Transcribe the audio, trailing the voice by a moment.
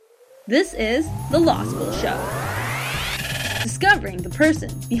This is The Law School Show. Discovering the person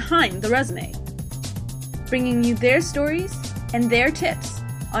behind the resume. Bringing you their stories and their tips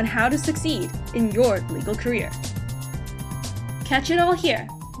on how to succeed in your legal career. Catch it all here,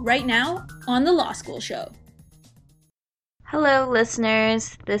 right now, on The Law School Show. Hello,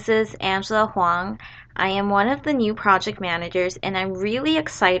 listeners. This is Angela Huang. I am one of the new project managers, and I'm really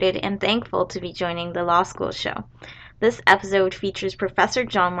excited and thankful to be joining The Law School Show. This episode features Professor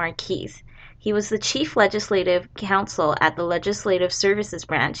John Marquise. He was the Chief Legislative Counsel at the Legislative Services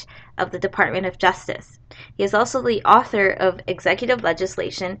Branch of the Department of Justice. He is also the author of Executive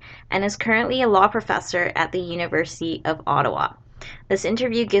Legislation and is currently a law professor at the University of Ottawa. This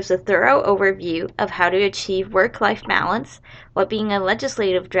interview gives a thorough overview of how to achieve work-life balance, what being a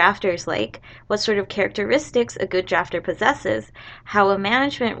legislative drafter is like, what sort of characteristics a good drafter possesses, how a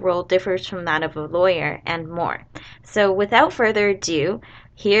management role differs from that of a lawyer, and more. So without further ado,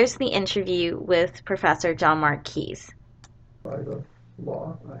 here's the interview with Professor John Marquise. By the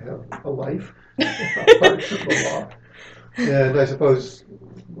law, I have a life, apart from the law. And I suppose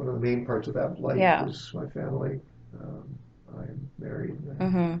one of the main parts of that life is my family. I'm married and I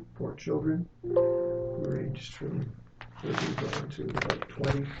have 4 children who are aged from 30 down to about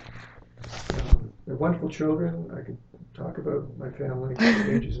 20. They're wonderful children. I could talk about my family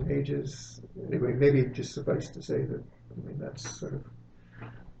for ages and ages. Anyway, maybe just suffice to say that, that's sort of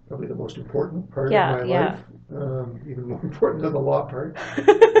probably the most important part of my life, even more important than the law part.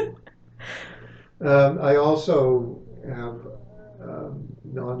 I also have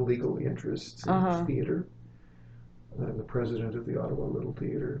non-legal interests in theater. I'm the president of the Ottawa Little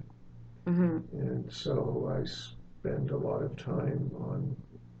Theatre, and so I spend a lot of time on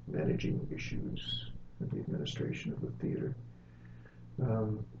managing issues and the administration of the theatre.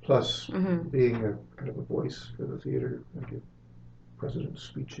 Plus, being a kind of a voice for the theatre, I give president's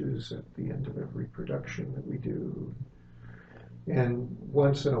speeches at the end of every production that we do. And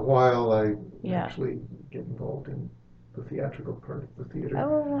once in a while, I actually get involved in the theatrical part of the theater.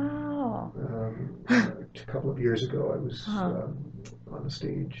 Oh, wow. A couple of years ago, I was on the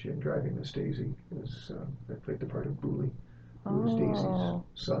stage in Driving Miss Daisy. I played the part of Booley, who was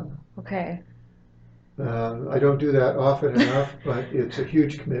Daisy's son. Okay. I don't do that often enough, but it's a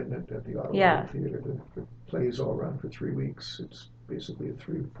huge commitment at the Ottawa Theatre. The plays all run for 3 weeks. It's basically a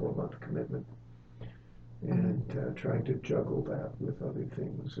 3 or 4 month commitment. And trying to juggle that with other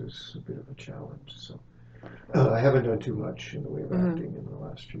things is a bit of a challenge. So I haven't done too much in the way of acting in the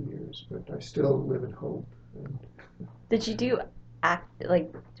last few years, but I still live in hope. And did you do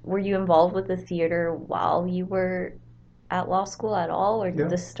were you involved with the theater while you were at law school at all, or did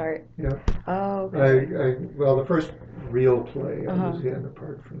this start? Yeah. Oh, okay. Well, the first real play I was in,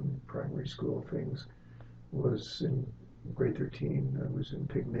 apart from primary school things, was in grade 13. I was in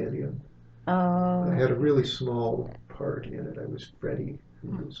Pygmalion. Oh. I had a really small part in it. I was Freddie, who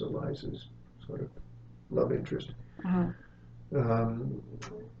was Eliza's sort of love interest.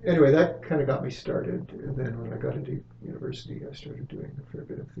 Anyway, that kind of got me started, and then when I got into university, I started doing a fair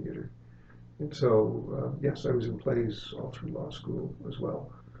bit of theater. And so, yes, I was in plays all through law school as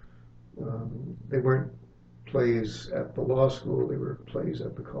well. They weren't plays at the law school, they were plays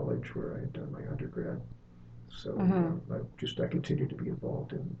at the college where I had done my undergrad. So I continued to be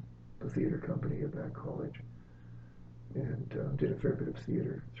involved in the theater company at that college, and did a fair bit of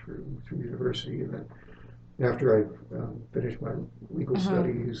theater through university. And then after I finished my legal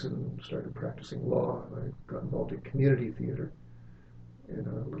studies and started practicing law, I got involved in community theater in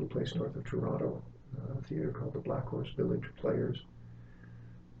a little place north of Toronto, a theater called the Black Horse Village Players,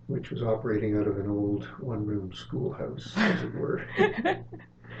 which was operating out of an old one-room schoolhouse, as it were.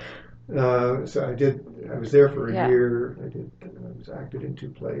 So I was there for a year. I was acted in 2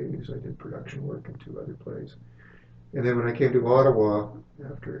 plays. I did production work in 2 other plays. And then when I came to Ottawa,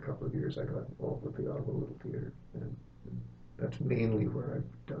 after a couple of years, I got involved with the Ottawa Little Theatre. And that's mainly where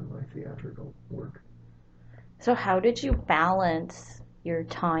I've done my theatrical work. So how did you balance your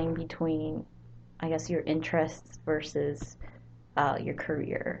time between, I guess, your interests versus your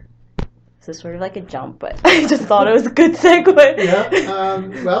career? So sort of like a jump, but I just thought it was a good segue.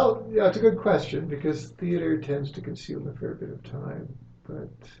 It's a good question, because theater tends to consume a fair bit of time.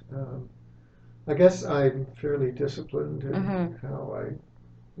 But I guess I'm fairly disciplined in how I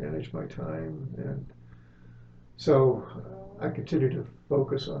manage my time. And so I continue to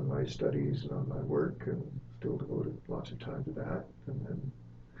focus on my studies and on my work, and still devoted lots of time to that. And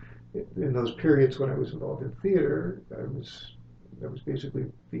then in those periods when I was involved in theater, that was basically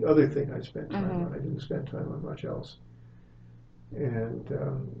the other thing I spent time on. I didn't spend time on much else. And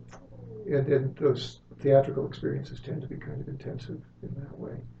those theatrical experiences tend to be kind of intensive in that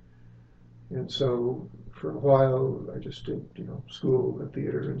way. And so for a while, I just did, school and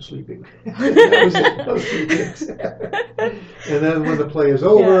theater and sleeping. That was it. Those three things. And then when the play is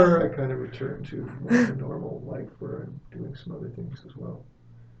over, I kind of return to more of a normal life where I'm doing some other things as well.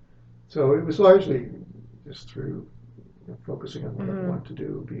 So it was largely just through focusing on what I want to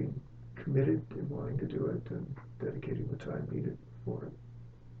do, being committed in wanting to do it, and dedicating the time needed for it.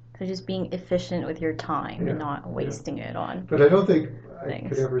 So just being efficient with your time and not wasting it on. But I don't think things. I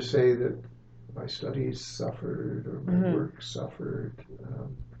could ever say that my studies suffered or my work suffered.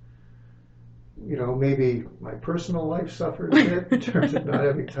 Maybe my personal life suffered a bit in terms of not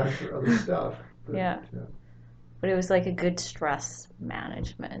having time for other stuff. But, but it was like a good stress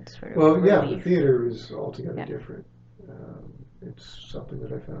management sort of relief. The theater is altogether different. It's something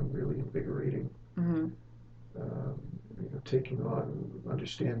that I found really invigorating. Taking on,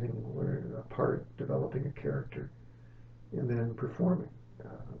 understanding where a part, developing a character, and then performing.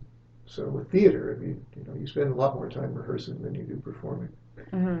 So with theater, you spend a lot more time rehearsing than you do performing.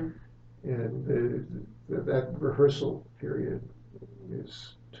 And that rehearsal period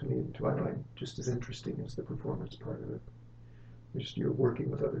is, to my mind, just as interesting as the performance part of it. You're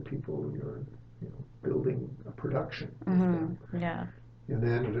working with other people, you're building a production. And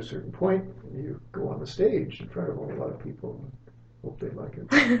then at a certain point, you go on the stage in front of a lot of people and hope they like it.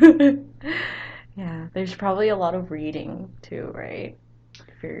 There's probably a lot of reading too, right?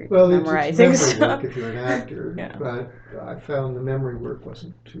 If you're memorizing it's memory work if you're an actor, but I found the memory work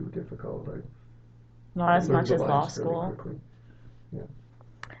wasn't too difficult. Not as much as law school.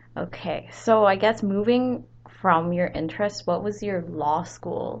 Okay, so I guess moving from your interests, what was your law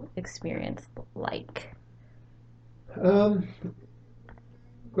school experience like?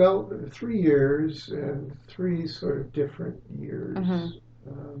 Well, 3 years and 3 sort of different years.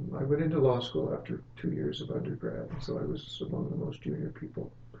 I went into law school after 2 years of undergrad, so I was among the most junior people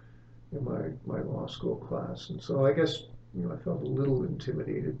in my law school class. And so I guess, I felt a little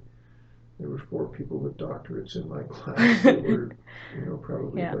intimidated. There were 4 people with doctorates in my class. There were,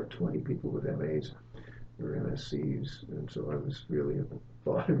 probably about 20 people with MAs or MSCs. And so I was really at the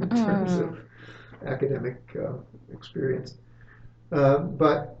bottom in terms of academic experience.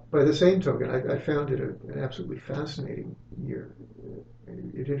 But by the same token, I found it an absolutely fascinating year.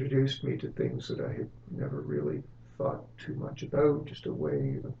 It introduced me to things that I had never really thought too much about, just a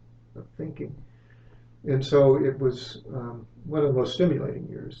way of thinking. And so it was one of the most stimulating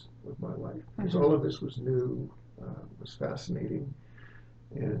years of my life, because all of this was new, was fascinating,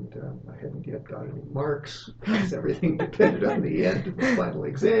 and I hadn't yet got any marks, because everything depended on the end of the final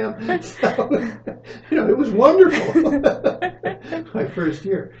exam. So, it was wonderful, my first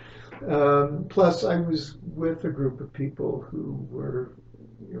year. Plus, I was with a group of people who were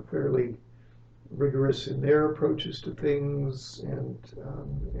fairly rigorous in their approaches to things,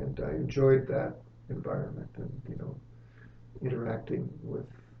 and I enjoyed that environment and interacting with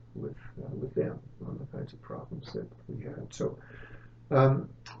them on the kinds of problems that we had. So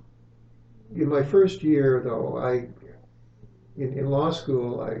in my first year, though, in law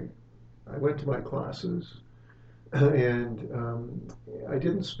school, I went to my classes, and I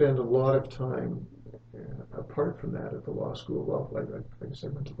didn't spend a lot of time apart from that at the law school. Well, I guess I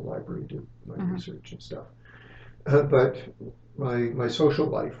went to the library to do my research and stuff. But my social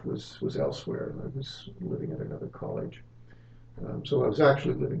life was elsewhere. I was living at another college. So I was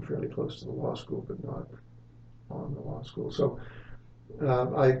actually living fairly close to the law school, but not on the law school. So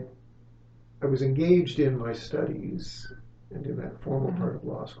I was engaged in my studies and in that formal part of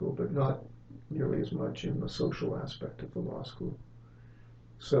law school, but not nearly as much in the social aspect of the law school.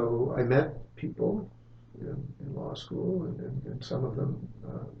 So I met people in law school, and some of them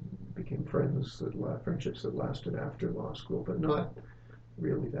became friendships that lasted after law school, but not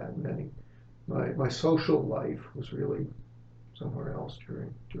really that many. My social life was really somewhere else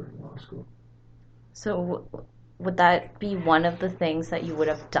during law school. So would that be one of the things that you would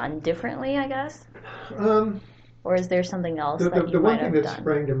have done differently, I guess? Or is there something else that you might have done? The one thing that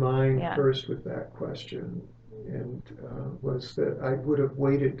sprang to mind first with that question was that I would have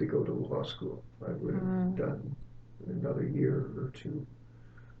waited to go to law school. I would have done another year or 2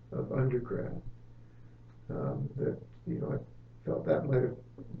 of undergrad. That I felt that might have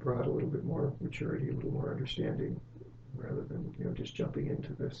brought a little bit more maturity, a little more understanding, rather than just jumping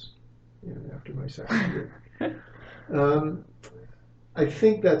into this after my second year. I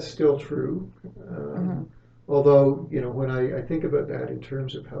think that's still true. Although, when I think about that in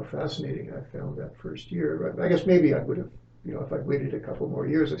terms of how fascinating I found that first year, I guess maybe I would have, if I'd waited a couple more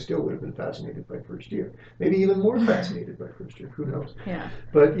years, I still would have been fascinated by first year. Maybe even more fascinated by first year, who knows? Yeah.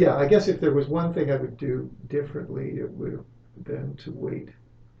 But yeah, I guess if there was one thing I would do differently, it would have been to wait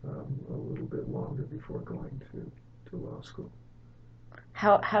a little longer before going to law school.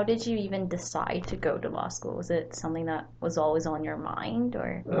 How did you even decide to go to law school? Was it something that was always on your mind,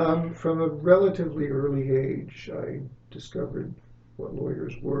 or? From a relatively early age, I discovered what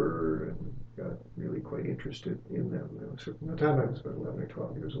lawyers were and got really quite interested in them. From the time I was about 11 or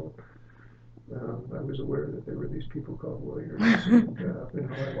 12 years old, I was aware that there were these people called lawyers. And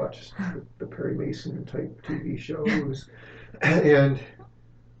I watched the Perry Mason type TV shows, and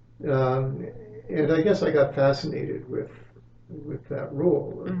I guess I got fascinated with that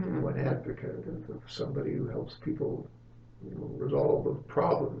role of one advocate, of somebody who helps people resolve the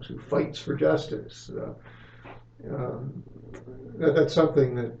problems, who fights for justice. That's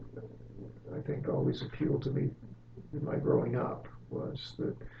something that I think always appealed to me in my growing up, was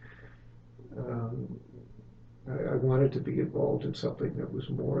that I wanted to be involved in something that was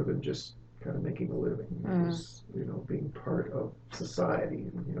more than just kind of making a living. It was, being part of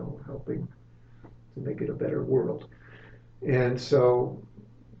society and, helping to make it a better world. And so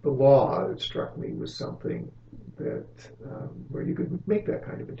the law, it struck me, was something that where you could make that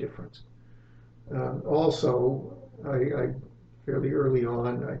kind of a difference. Also, I fairly early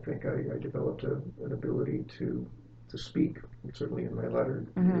on, I think I developed an ability to speak. Certainly in my latter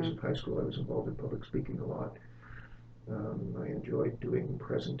years of high school, I was involved in public speaking a lot. I enjoyed doing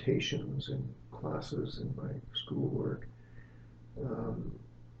presentations in classes in my schoolwork.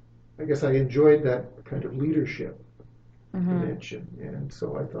 I guess I enjoyed that kind of leadership dimension, and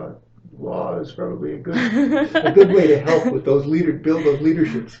so I thought law is probably a good way to help with build those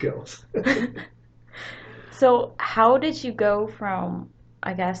leadership skills. So how did you go from,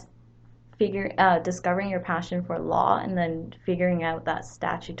 I guess, discovering your passion for law and then figuring out that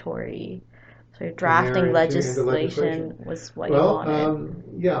statutory sort of drafting legislation was what you wanted?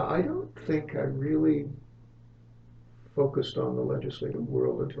 Yeah, I don't think I really focused on the legislative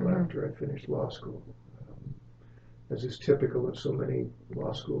world until after I finished law school. As is typical of so many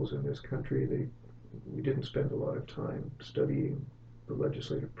law schools in this country, we didn't spend a lot of time studying the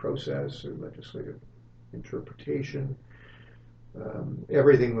legislative process or legislative interpretation.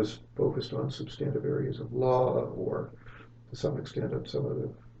 Everything was focused on substantive areas of law, or to some extent on some of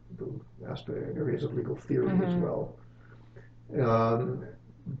the areas of legal theory as well.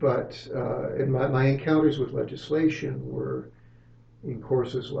 But my encounters with legislation were in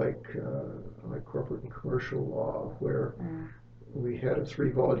courses like corporate and commercial law, where we had a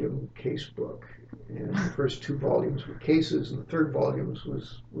 3-volume case book, and the first 2 volumes were cases, and the third volume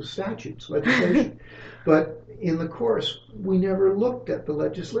was statutes, legislation. But in the course, we never looked at the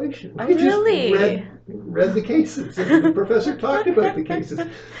legislation. We just read the cases, and the professor talked about the cases.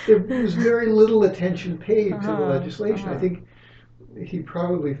 There was very little attention paid to the legislation. I think he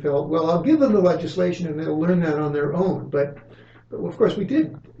probably felt, well, I'll give them the legislation and they'll learn that on their own. But of course we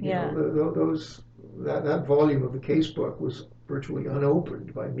didn't. That volume of the casebook was virtually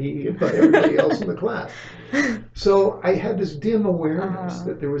unopened by me and by everybody else in the class. So I had this dim awareness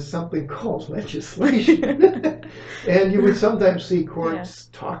that there was something called legislation. And you would sometimes see courts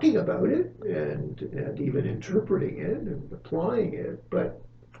talking about it and even interpreting it and applying it, but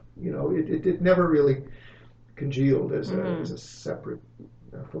it never really congealed as a separate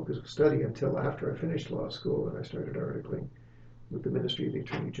focus of study until after I finished law school and I started articling with the Ministry of the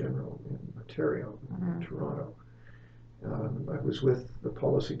Attorney General in Ontario, in Toronto. I was with the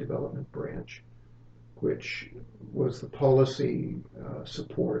Policy Development Branch, which was the policy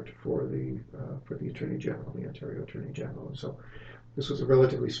support for the Attorney General, the Ontario Attorney General. And so this was a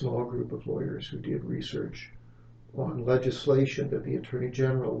relatively small group of lawyers who did research on legislation that the Attorney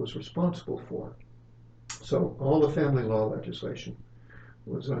General was responsible for. So all the family law legislation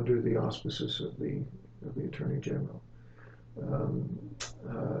was under the auspices of the Attorney General.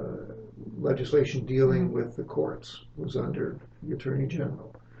 Legislation dealing with the courts was under the Attorney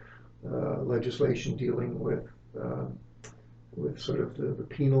General. Legislation dealing with sort of the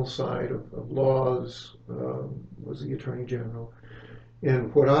penal side of laws was the Attorney General.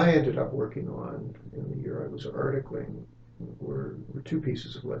 And what I ended up working on in the year I was articling were 2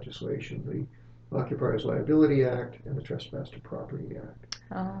 pieces of legislation: the Occupiers Liability Act and the Trespass to Property Act.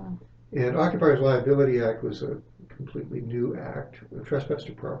 And Occupiers Liability Act was a completely new act. The Trespass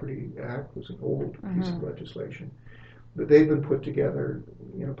to Property Act was an old piece of legislation. But they've been put together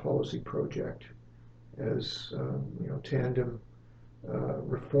in a policy project as tandem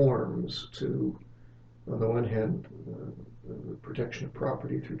reforms to, on the one hand, the protection of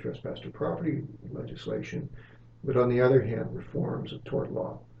property through trespass to property legislation, but on the other hand, reforms of tort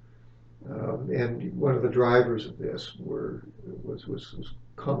law. And one of the drivers of this was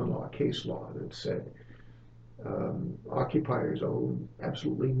common law, case law, that said occupiers owe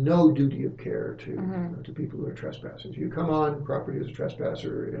absolutely no duty of care to people who are trespassers. You come on property as a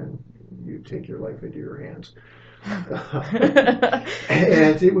trespasser and you take your life into your hands.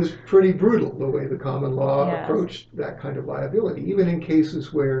 And it was pretty brutal the way the common law approached that kind of liability, even in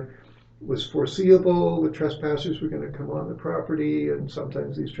cases where it was foreseeable the trespassers were going to come on the property, and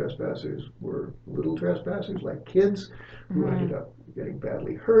sometimes these trespassers were little trespassers like kids who ended up getting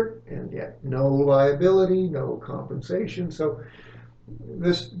badly hurt, and yet no liability, no compensation. So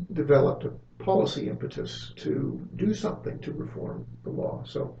this developed a policy impetus to do something to reform the law.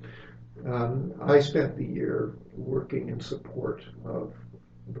 So I spent the year working in support of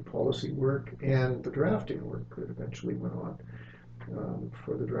the policy work and the drafting work that eventually went on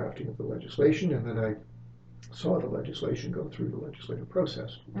for the drafting of the legislation, and then I saw the legislation go through the legislative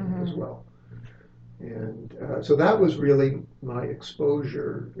process as well. And so that was really my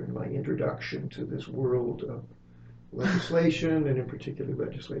exposure and my introduction to this world of legislation, and in particular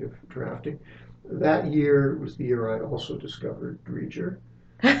legislative drafting. That year was the year I also discovered Dreger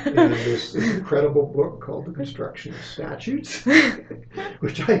and this incredible book called The Construction of Statutes,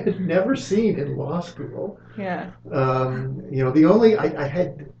 which I had never seen in law school. Yeah. The only I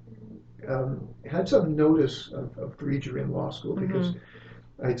had some notice of Dreger in law school because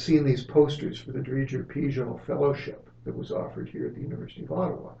I'd seen these posters for the Dreger-Pigeon Fellowship that was offered here at the University of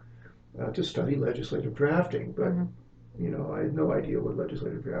Ottawa to study legislative drafting, but I had no idea what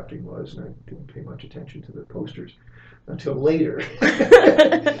legislative drafting was, and I didn't pay much attention to the posters until later.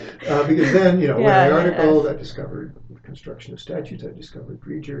 Because then, when I articled, I discovered the construction of statutes, I discovered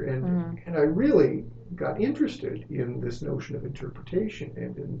Dreger, and I really got interested in this notion of interpretation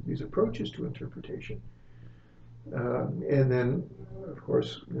and in these approaches to interpretation. And then, of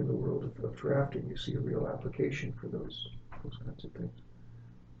course, in the world of drafting, you see a real application for those kinds of things.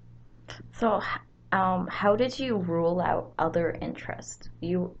 So, how did you rule out other interests?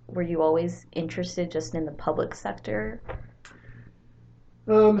 Were you always interested just in the public sector?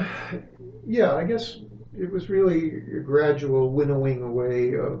 Yeah, I guess it was really a gradual winnowing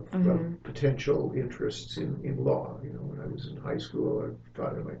away of potential interests in law. When I was in high school, I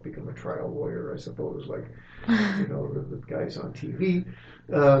thought I might become a trial lawyer, I suppose, like the guys on TV.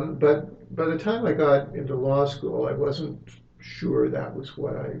 But by the time I got into law school, I wasn't sure that was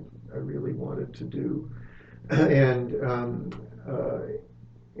what I really wanted to do. And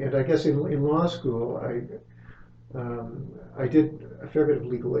I guess in law school, I did a fair bit of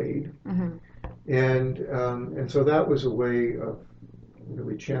legal aid, and so that was a way of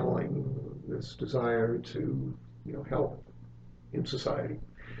really channeling this desire to help in society,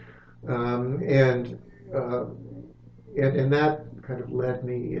 and that kind of led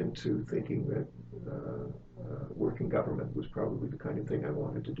me into thinking that work in government was probably the kind of thing I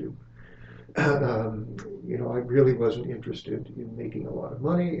wanted to do. I really wasn't interested in making a lot of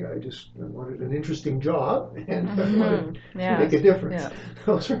money. I wanted an interesting job, and I wanted to make a difference. Yeah.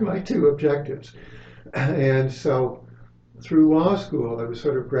 Those were my two objectives. And so through law school, I was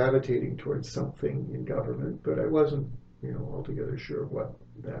sort of gravitating towards something in government, but I wasn't, altogether sure what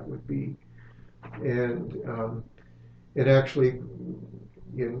that would be. And actually,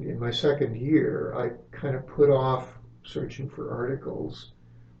 in my second year, I kind of put off searching for articles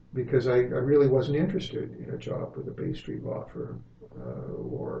because I really wasn't interested in a job with a Bay Street law firm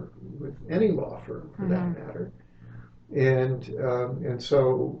or with any law firm for that matter. And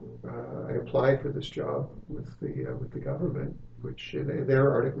so I applied for this job with the government, which their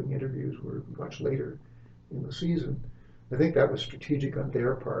articling interviews were much later in the season. I think that was strategic on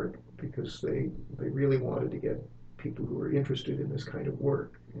their part because they really wanted to get people who were interested in this kind of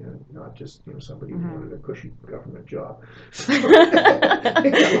work and not just somebody who wanted a cushy government job. So I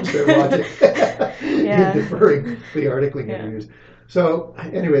think that was their logic in deferring the articling interviews. So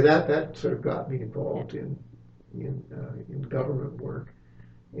anyway, that sort of got me involved in government work,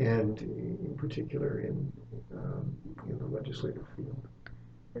 and in particular in the legislative field.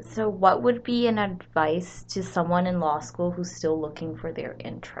 So what would be an advice to someone in law school who's still looking for their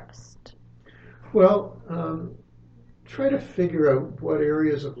interest? Well, try to figure out what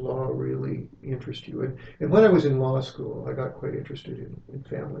areas of law really interest you. And when I was in law school, I got quite interested in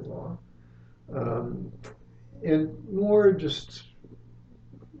family law. And more just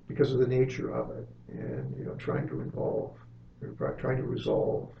because of the nature of it, and trying to resolve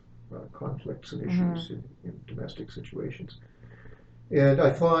conflicts and issues in domestic situations. And I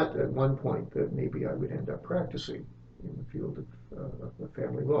thought at one point that maybe I would end up practicing in the field of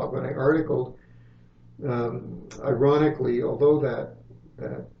family law. When I articled, ironically, although that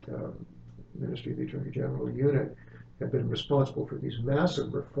Ministry of the Attorney General unit had been responsible for these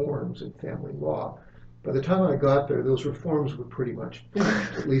massive reforms in family law, by the time I got there, those reforms were pretty much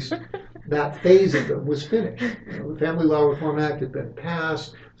finished. At least that phase of them was finished. The Family Law Reform Act had been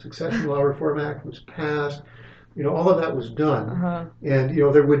passed, Succession Law Reform Act was passed. All of that was done. And,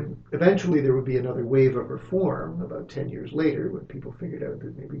 there would be another wave of reform about 10 years later when people figured out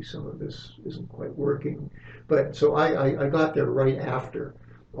that maybe some of this isn't quite working. But so I got there right after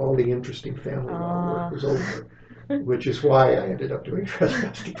all the interesting family law work was over, which is why I ended up doing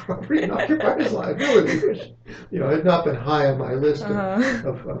trespass to property and occupier's liability, which, had not been high on my list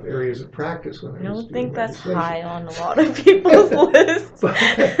of areas of practice when I was doing I don't think that's legislation. high on a lot of people's lists.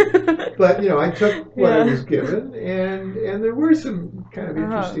 But I took what I was given, and there were some kind of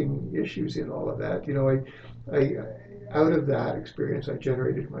interesting issues in all of that. I out of that experience, I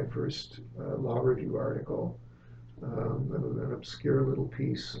generated my first law review article, an obscure little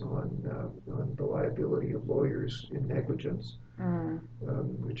piece on the liability of lawyers in negligence,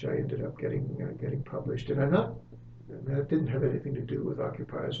 which I ended up getting published. And that didn't have anything to do with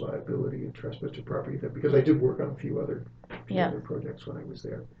occupier's liability and trespass to property theft, because I did work on a few other projects when I was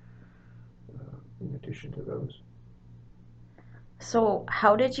there, in addition to those. So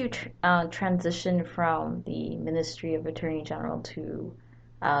how did you transition from the Ministry of Attorney General to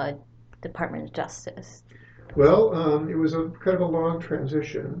Department of Justice? Well, it was a kind of a long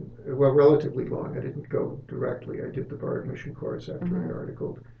transition. Well, relatively long. I didn't go directly. I did the bar admission course after I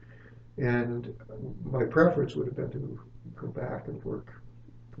articled. And my preference would have been to go back and work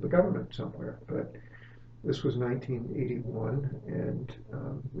for the government somewhere. But this was 1981, and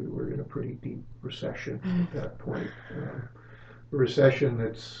we were in a pretty deep recession at that point. A recession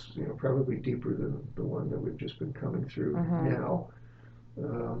that's probably deeper than the one that we've just been coming through now.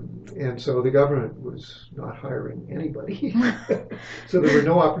 And so the government was not hiring anybody. So there were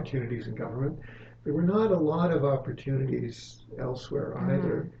no opportunities in government. There were not a lot of opportunities elsewhere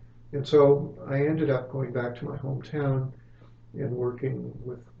either. And so I ended up going back to my hometown and working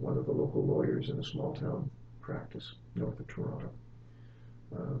with one of the local lawyers in a small town practice north of Toronto.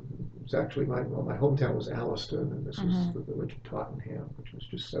 It was actually my hometown was Alliston, and this was the village of Tottenham, which was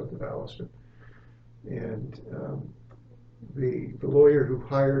just south of Alliston. And the lawyer who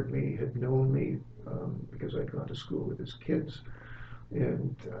hired me had known me because I'd gone to school with his kids,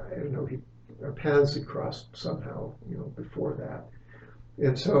 and I don't know, our paths had crossed somehow, before that.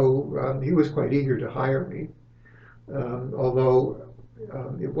 And so he was quite eager to hire me, although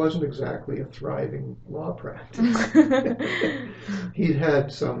it wasn't exactly a thriving law practice. He'd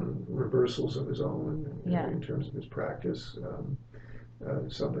had some reversals of his own in terms of his practice.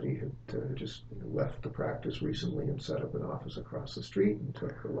 Somebody had just left the practice recently and set up an office across the street and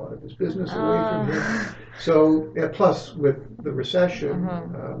took a lot of his business away from him. So, plus with the recession,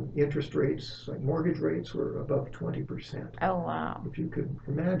 interest rates, like mortgage rates, were above 20%. Oh, wow. If you could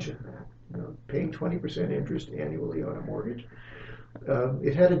imagine that, paying 20% interest annually on a mortgage.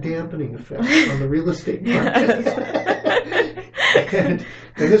 It had a dampening effect on the real estate market. And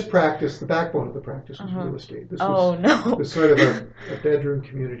this practice, the backbone of the practice was real estate. This was sort of a bedroom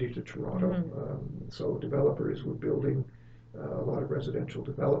community to Toronto. So developers were building a lot of residential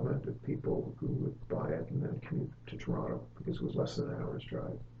development of people who would buy it and then commute to Toronto, because it was less than an hour's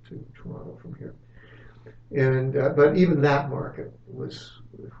drive to Toronto from here. And but even that market was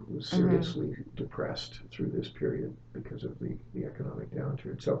seriously depressed through this period because of the economic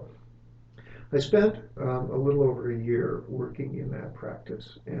downturn. So I spent a little over a year working in that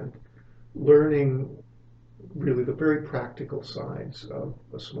practice and learning really the very practical sides of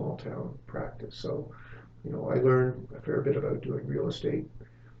a small town practice. So, I learned a fair bit about doing real estate,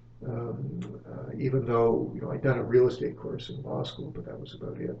 even though, I'd done a real estate course in law school, but that was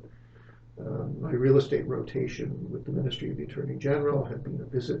about it. My real estate rotation with the Ministry of the Attorney General had been a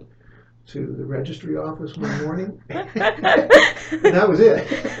visit to the registry office one morning, and that was it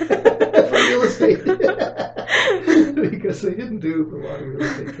for real estate, because they didn't do a lot of real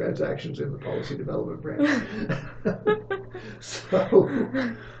estate transactions in the policy development branch. So,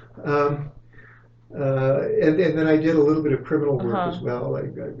 and then I did a little bit of criminal work as well. I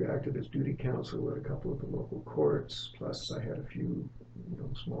acted as duty counsel at a couple of the local courts, plus I had a few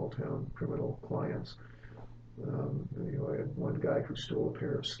small town criminal clients. I had one guy who stole a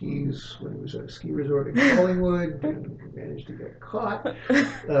pair of skis when he was at a ski resort in Collingwood and managed to get caught.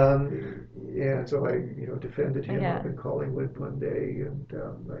 And so I, defended him up in Collingwood one day, and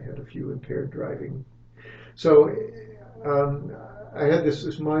I had a few impaired driving. So I had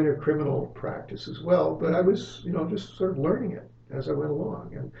this minor criminal practice as well, but I was, just sort of learning it as I went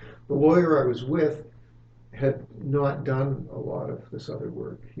along. And the lawyer I was with had not done a lot of this other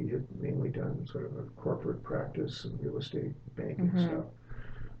work. He had mainly done sort of a corporate practice and real estate banking stuff.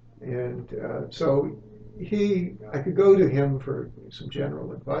 And so I could go to him for some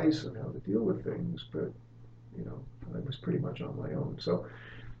general advice on how to deal with things, but I was pretty much on my own. So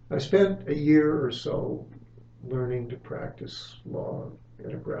I spent a year or so learning to practice law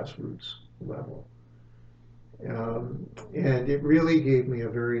at a grassroots level. And it really gave me a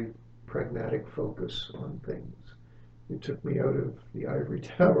very pragmatic focus on things. It took me out of the ivory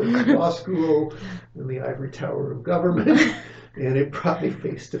tower of law school and the ivory tower of government, and it brought me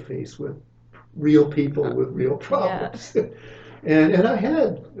face to face with real people with real problems. Yeah. And I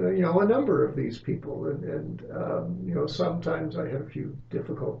had, a number of these people, and sometimes I had a few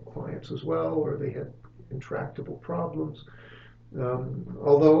difficult clients as well, or they had intractable problems.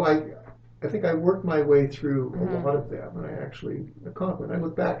 Although I think I worked my way through a lot of them, and I actually accomplished. When I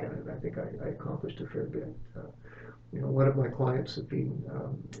look back at it, I think I accomplished a fair bit. One of my clients had been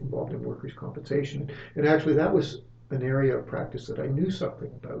involved in workers' compensation, and actually that was an area of practice that I knew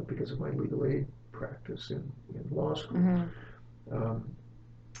something about because of my legal aid practice in law school.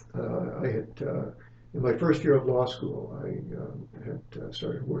 I had, in my first year of law school, I had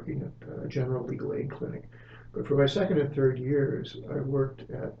started working at a general legal aid clinic. But for my second and third years, I worked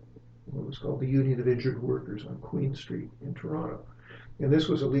at what was called the Union of Injured Workers on Queen Street in Toronto. And this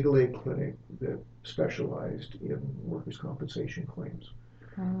was a legal aid clinic that specialized in workers' compensation claims.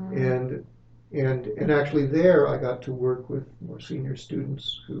 And actually there I got to work with more senior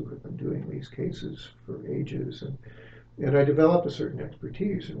students who had been doing these cases for ages, and I developed a certain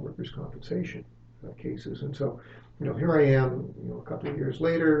expertise in workers' compensation cases. And so, here I am, a couple of years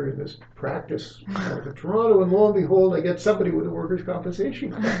later in this practice out of Toronto, and lo and behold, I get somebody with a workers'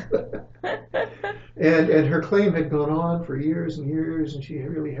 compensation claim. and her claim had gone on for years and years, and she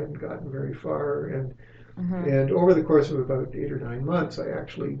really hadn't gotten very far. And over the course of about 8 or 9 months, I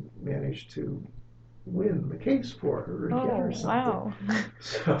actually managed to win the case for her and get her something. Wow.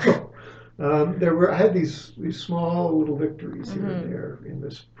 So I had these small little victories here and there in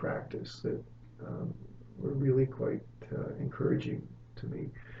this practice that were really quite encouraging to me.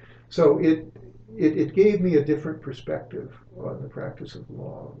 So it gave me a different perspective on the practice of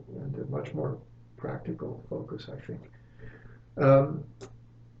law and a much more practical focus, I think.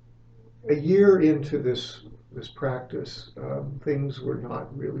 A year into this practice, things were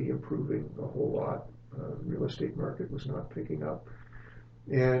not really improving a whole lot. Real estate market was not picking up.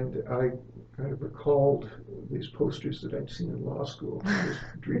 And I kind of recalled these posters that I'd seen in law school, this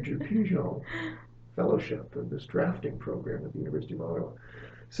Dridger-Pigeon Fellowship and this drafting program at the University of Ottawa.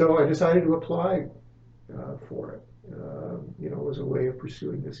 So I decided to apply for it, as a way of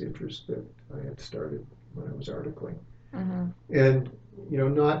pursuing this interest that I had started when I was articling. And,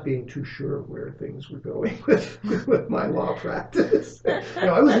 not being too sure where things were going with my law practice.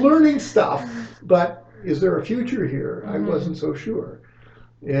 I was learning stuff, but is there a future here? I wasn't so sure.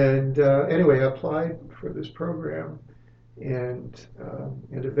 And anyway, I applied for this program, and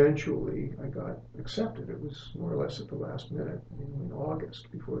eventually I got accepted. It was more or less at the last minute, in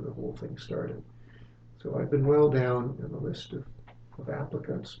August, before the whole thing started. So I've been well down in the list of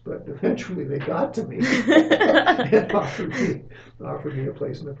applicants, but eventually they got to me and offered me a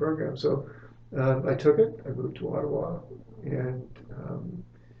place in the program. So I took it. I moved to Ottawa, and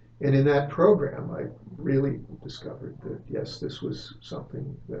in that program, I really discovered that yes, this was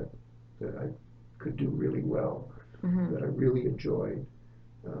something that I could do really well, that I really enjoyed.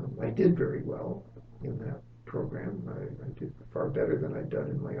 I did very well in that program. I did far better than I'd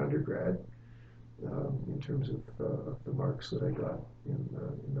done in my undergrad. In terms of the marks that I got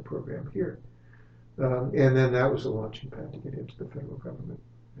in the program here. And then that was the launching pad to get into the federal government.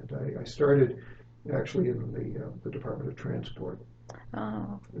 And I started actually in the Department of Transport,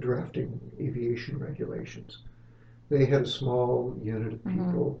 drafting aviation regulations. They had a small unit of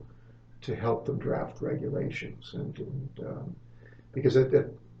people to help them draft regulations. And because at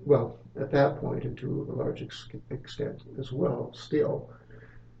that point, and to a large extent as well, still,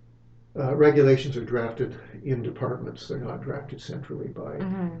 regulations are drafted in departments. They're not drafted centrally by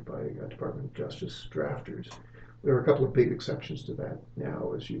Department of Justice drafters. There are a couple of big exceptions to that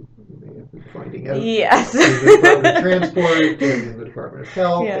now, as you may have been finding out. Yes. In the Department of Transport and in the Department of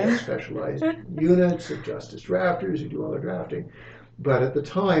Health, they have specialized units of justice drafters who do all their drafting. But at the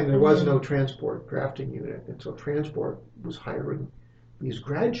time, there was no transport drafting unit, and so transport was hiring these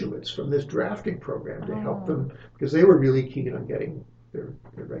graduates from this drafting program to help them, because they were really keen on getting their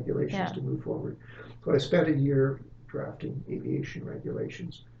regulations to move forward. So I spent a year drafting aviation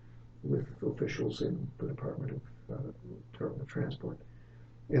regulations with officials in the Department of Transport.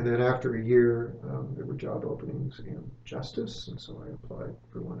 And then after a year, there were job openings in justice, and so I applied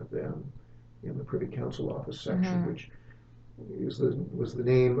for one of them in the Privy Council Office section, which was the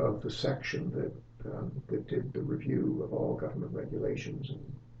name of the section that that did the review of all government regulations and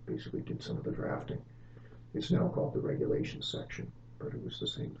basically did some of the drafting. It's now called the regulations section, but it was the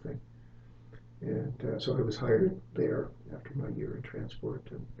same thing. And so I was hired there after my year in transport,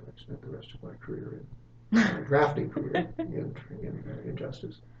 and I've spent the rest of my career my drafting career in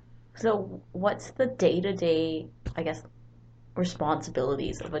justice. So what's the day-to-day, I guess,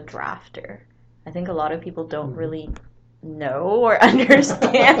 responsibilities of a drafter? I think a lot of people don't really know or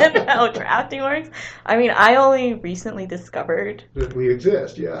understand how drafting works. I mean, I only recently discovered that we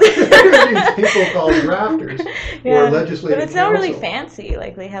exist, yeah. These people called drafters or legislative but it's not really counsel. Fancy.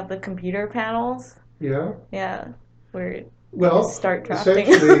 Like, they have the computer panels. Yeah. Yeah. Where Well, you start drafting.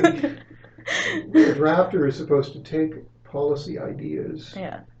 essentially, a drafter is supposed to take policy ideas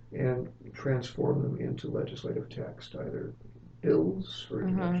and transform them into legislative text, either bills for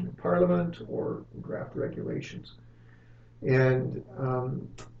introduction in Parliament or draft regulations. And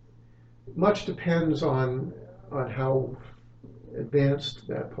much depends on how advanced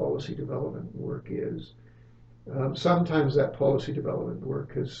that policy development work is. Sometimes that policy development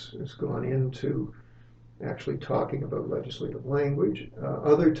work has gone into actually talking about legislative language.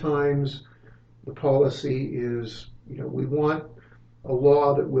 Other times the policy is, we want a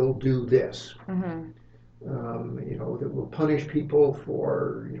law that will do this. That will punish people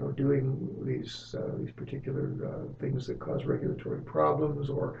for, doing these particular things that cause regulatory problems,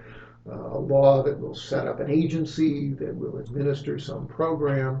 or a law that will set up an agency that will administer some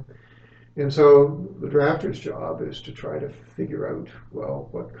program. And so the drafter's job is to try to figure out, well,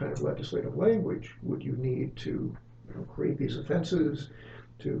 what kind of legislative language would you need to create these offenses,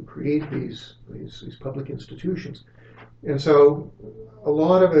 to create these public institutions. And so a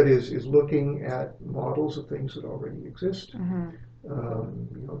lot of it is looking at models of things that already exist,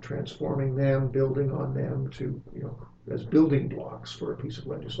 transforming them, building on them to, as building blocks for a piece of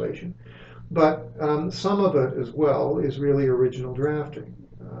legislation. But some of it as well is really original drafting.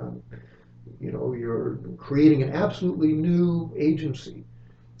 You're creating an absolutely new agency.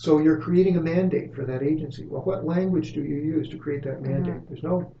 So you're creating a mandate for that agency. Well, what language do you use to create that mandate? There's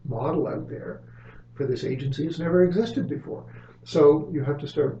no model out there for this agency. It's never existed before. So you have to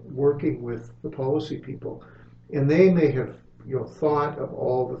start working with the policy people. And they may have thought of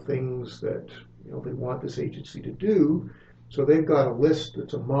all the things that they want this agency to do. So they've got a list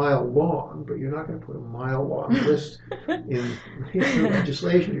that's a mile long, but you're not going to put a mile long list in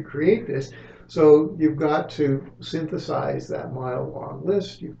legislation to create this. So you've got to synthesize that mile long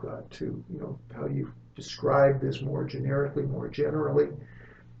list. You've got to, how do you describe this more generically, more generally.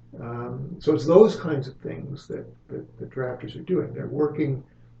 So it's those kinds of things that drafters are doing. They're working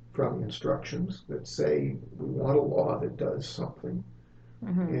from instructions that say we want a law that does something,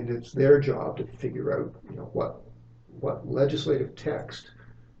 and it's their job to figure out, what legislative text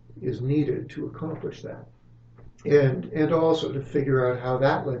is needed to accomplish that, and also to figure out how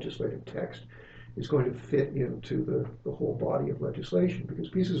that legislative text is going to fit into the whole body of legislation, because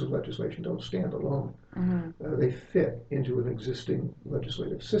pieces of legislation don't stand alone. They fit into an existing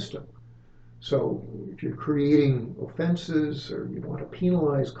legislative system. So if you're creating offenses or you want to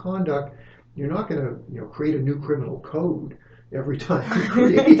penalize conduct, you're not going to create a new criminal code every time you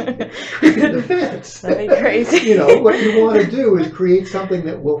create an offense. That'd be crazy. What you want to do is create something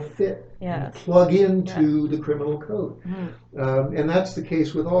that will fit, plug into the criminal code. And that's the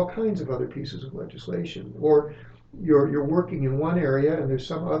case with all kinds of other pieces of legislation. Or you're working in one area and there's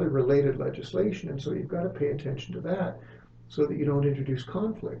some other related legislation, and so you've got to pay attention to that so that you don't introduce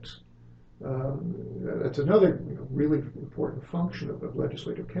conflicts. That's another really important function of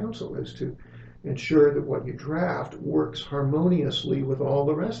legislative counsel, is to ensure that what you draft works harmoniously with all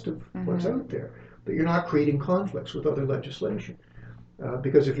the rest of what's out there, that you're not creating conflicts with other legislation.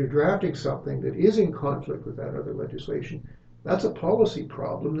 Because if you're drafting something that is in conflict with that other legislation, that's a policy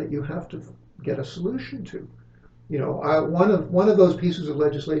problem that you have to get a solution to. One of those pieces of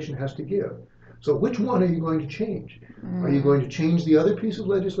legislation has to give. So which one are you going to change? Are you going to change the other piece of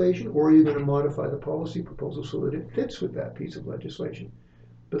legislation, or are you going to modify the policy proposal so that it fits with that piece of legislation?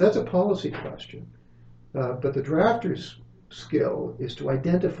 But that's a policy question. But the drafter's skill is to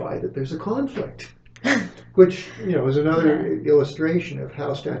identify that there's a conflict, which is another illustration of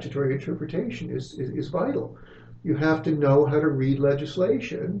how statutory interpretation is vital. You have to know how to read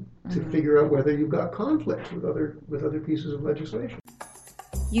legislation to figure out whether you've got conflict with other pieces of legislation.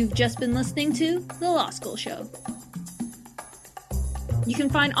 You've just been listening to The Law School Show. You can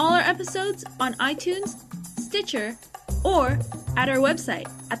find all our episodes on iTunes, Stitcher, or at our website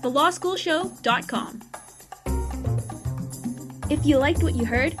at thelawschoolshow.com. If you liked what you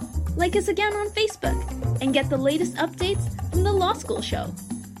heard, like us again on Facebook and get the latest updates from The Law School Show.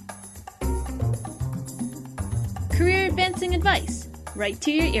 career advancing advice right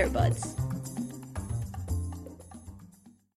to your earbuds.